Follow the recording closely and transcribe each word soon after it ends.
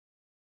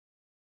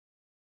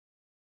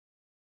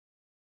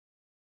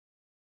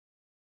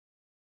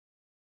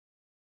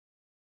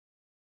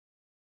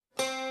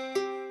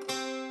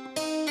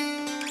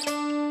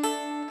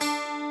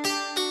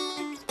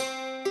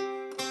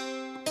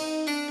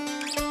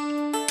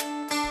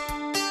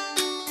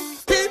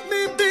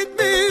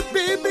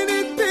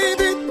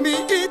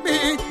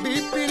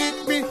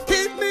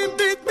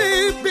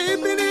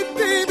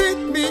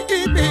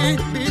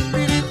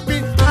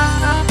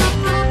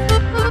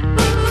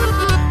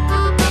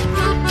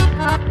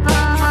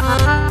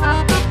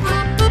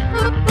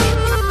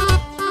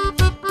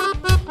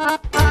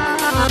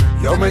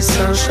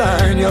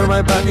sunshine, you're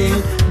my bunny.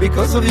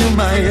 Because of you,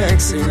 my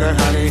ex in a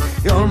honey.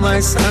 You're my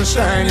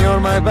sunshine, you're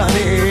my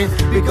bunny.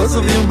 Because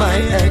of you, my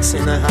ex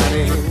in a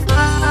honey.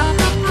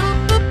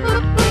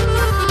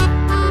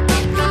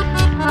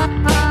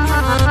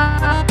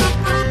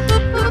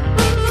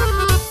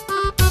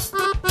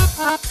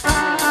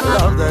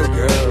 Love that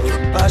girl,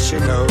 but she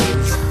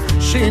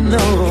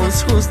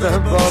knows who's the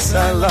boss.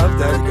 I love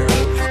that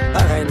girl,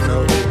 I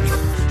know.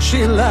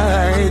 She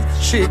lied,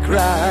 she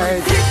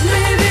cried. Hit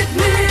me, hit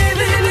me,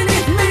 baby,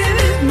 hit me,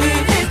 hit me,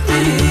 hit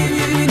me,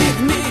 hit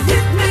me, hit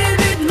me,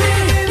 hit me,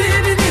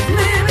 baby, hit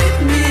me, hit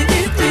me,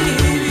 hit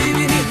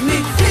me, hit me,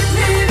 hit me, hit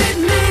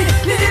me,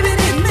 baby,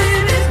 hit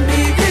me,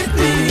 hit me, hit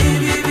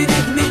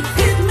me,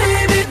 hit me,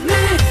 hit me,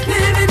 hit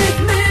me, baby,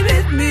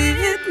 hit me, hit me,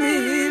 hit me,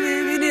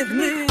 baby, hit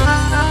me.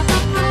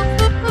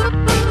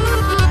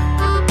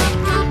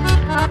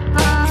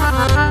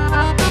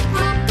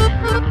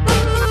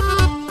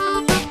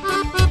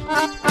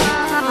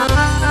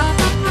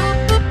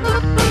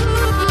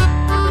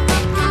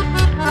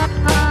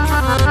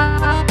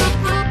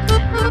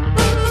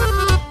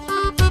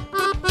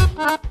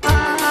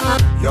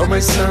 You're my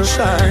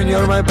sunshine,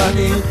 you're my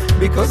bunny.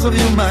 Because of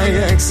you, my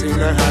ex in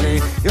a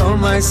honey. You're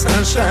my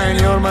sunshine,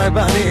 you're my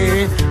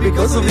bunny.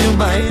 Because of you,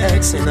 my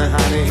ex in a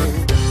honey.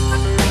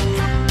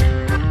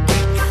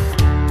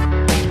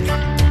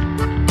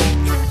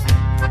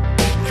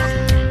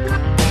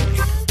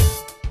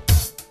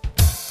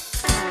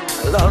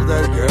 I love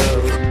that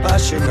girl, but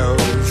she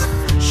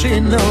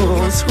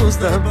knows who's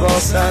the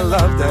boss. I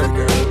love that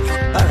girl,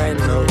 I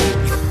know.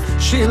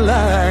 She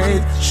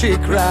lied, she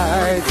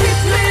cried.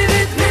 Hit me,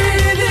 hit me.